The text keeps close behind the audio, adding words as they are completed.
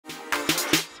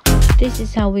This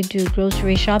is how we do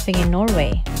grocery shopping in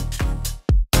Norway.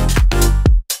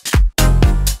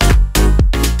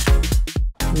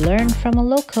 Learn from a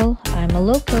local. I'm a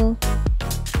local.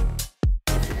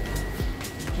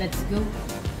 Let's go.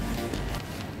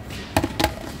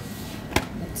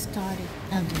 Let's start it.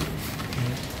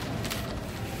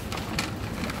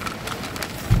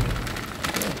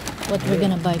 What we're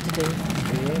gonna buy today.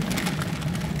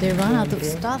 They run out of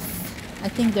stuff. I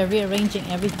think they're rearranging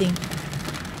everything.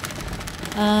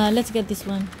 Let's get this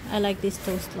one. I like this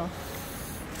toast loaf.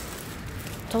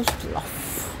 Toast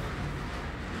loaf.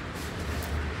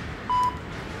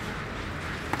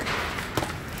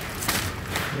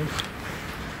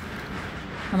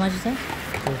 How much is that?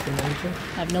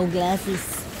 I have no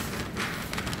glasses.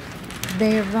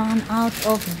 They run out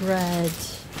of bread.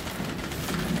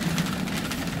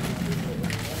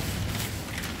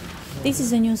 This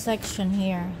is a new section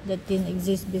here that didn't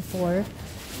exist before.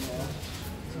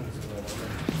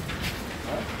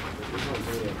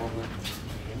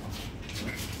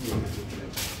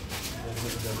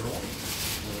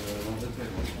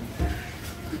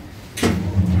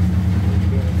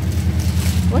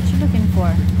 What you looking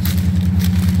for?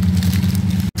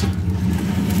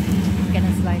 I'm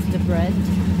gonna slice the bread.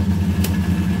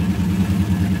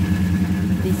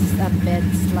 This is a bed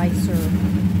slicer.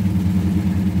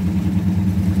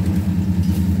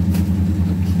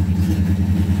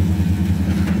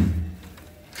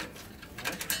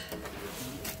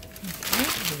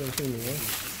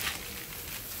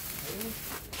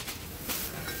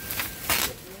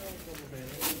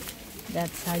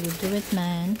 That's how you do it,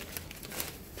 man.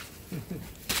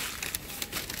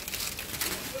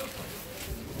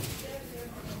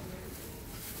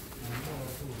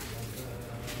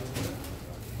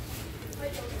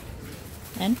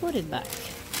 And put it back.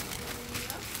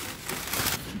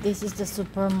 This is the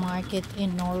supermarket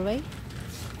in Norway.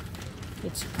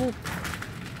 It's Coop.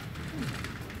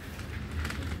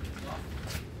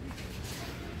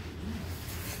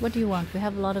 What do you want? We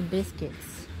have a lot of biscuits.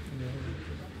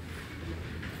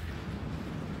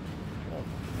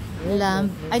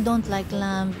 Lamb. I don't like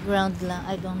lamb. Ground lamb.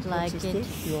 I don't like it.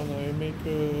 You wanna make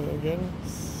again?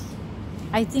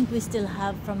 I think we still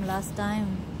have from last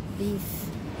time. Beef.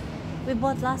 We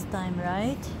bought last time,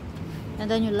 right? And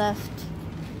then you left.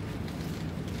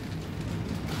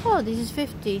 Oh, this is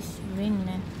 50.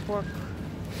 Rinne. Pork.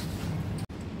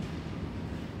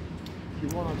 You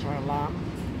wanna try lamb?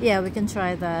 Yeah, we can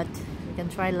try that. We can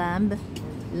try lamb.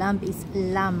 Lamb is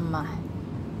lamb.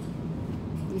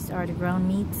 These are the ground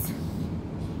meats.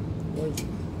 Wait,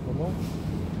 come on.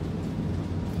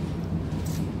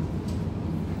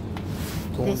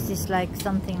 This is like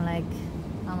something like,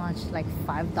 how much? Like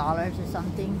 $5 or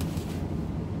something.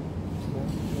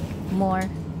 More.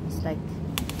 It's like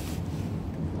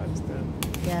Times 10.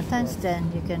 Yeah, times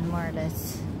 10. You can more or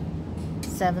less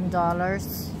 $7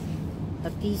 a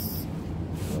piece.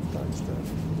 Not times 10.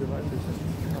 Divide it.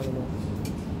 I don't know.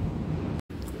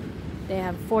 They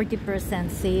have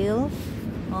 40% sale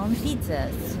on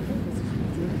pizzas.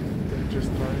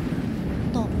 Just try.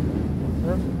 Don't.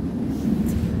 Huh?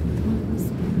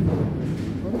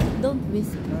 Don't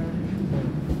whisper.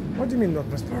 What do you mean not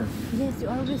whisper? Yes, you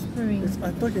are whispering.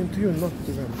 I'm talking to you, not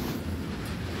to them.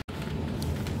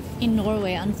 In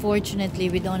Norway, unfortunately,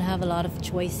 we don't have a lot of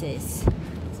choices.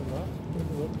 It's enough.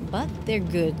 But they're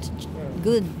good.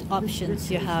 Good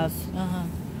options you have.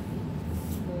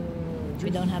 We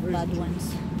don't have bad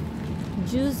ones.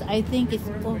 Juice, I think it's...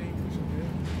 Oh.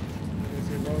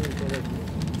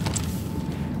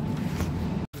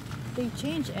 They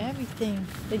change everything.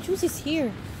 The juice is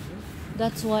here.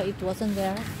 That's why it wasn't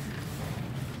there.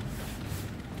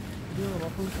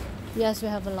 Yes, we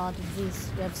have a lot of these.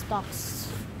 We have stocks,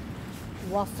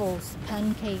 waffles,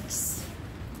 pancakes.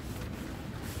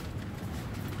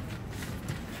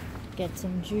 Get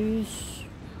some juice.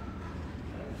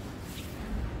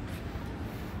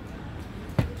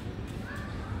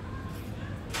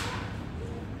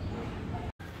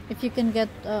 If you can get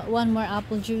one more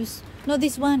apple juice. No,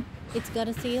 this one. It's got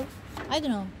a sale. I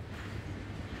don't know.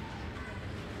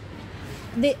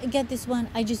 They get this one.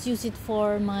 I just use it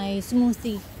for my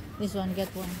smoothie. This one, get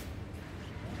one.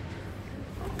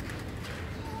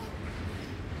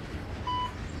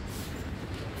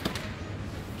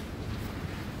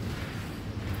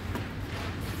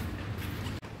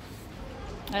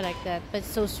 I like that, but it's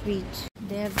so sweet.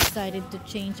 They have decided to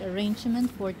change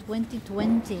arrangement for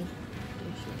 2020.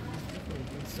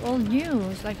 It's all new.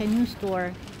 It's like a new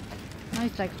store. Now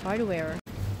it's like hardware.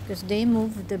 Because they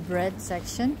moved the bread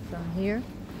section from here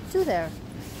to there.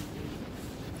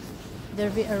 They're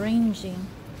rearranging.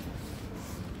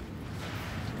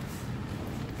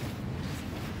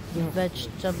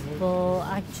 Vegetable.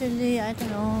 Actually, I don't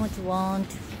know what you want.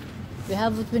 We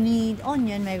have what we need.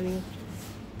 Onion, maybe.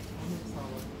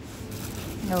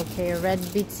 Okay, red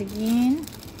beets again.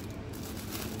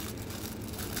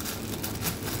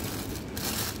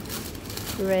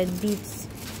 Red beets.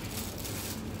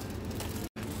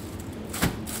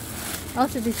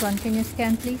 Also this one, can you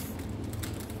scan please?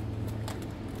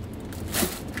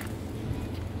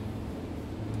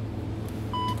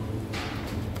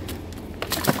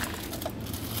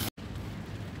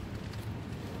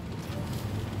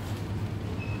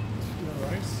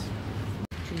 Rice?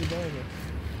 Should we buy it?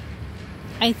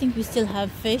 I think we still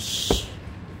have fish.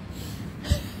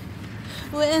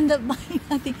 We'll end up buying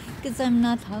nothing because I'm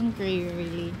not hungry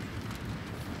really.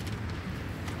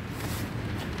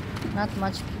 Not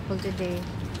much people today.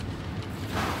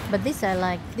 But this I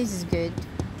like. This is good.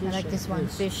 I like this one.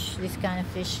 Fish. This kind of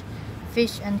fish.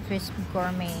 Fish and crisp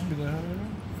gourmet.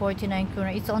 49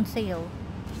 krona. It's on sale.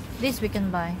 This we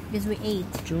can buy. This we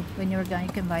ate. True. When you were gone, you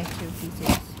can buy 2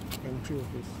 pieces. And 2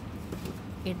 of this.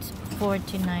 It's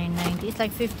 49.90. It's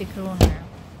like 50 kroner.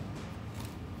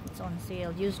 It's on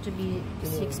sale. Used to be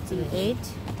 68.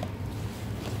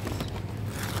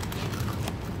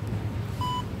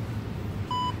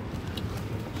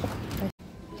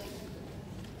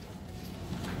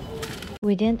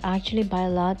 We didn't actually buy a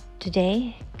lot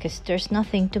today because there's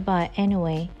nothing to buy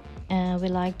anyway. We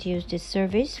like to use this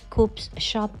service, Coop's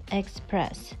Shop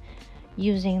Express,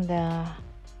 using the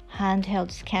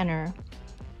handheld scanner.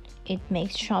 It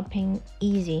makes shopping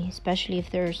easy, especially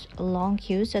if there's long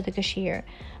queues at the cashier.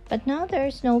 But now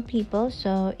there's no people,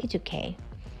 so it's okay.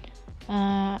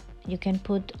 You can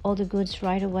put all the goods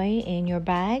right away in your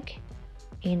bag,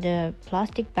 in the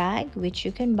plastic bag, which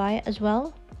you can buy as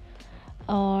well,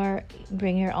 or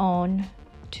bring your own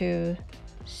to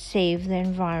save the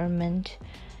environment.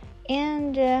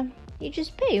 And you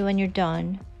just pay when you're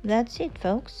done. That's it,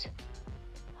 folks.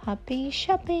 Happy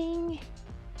shopping!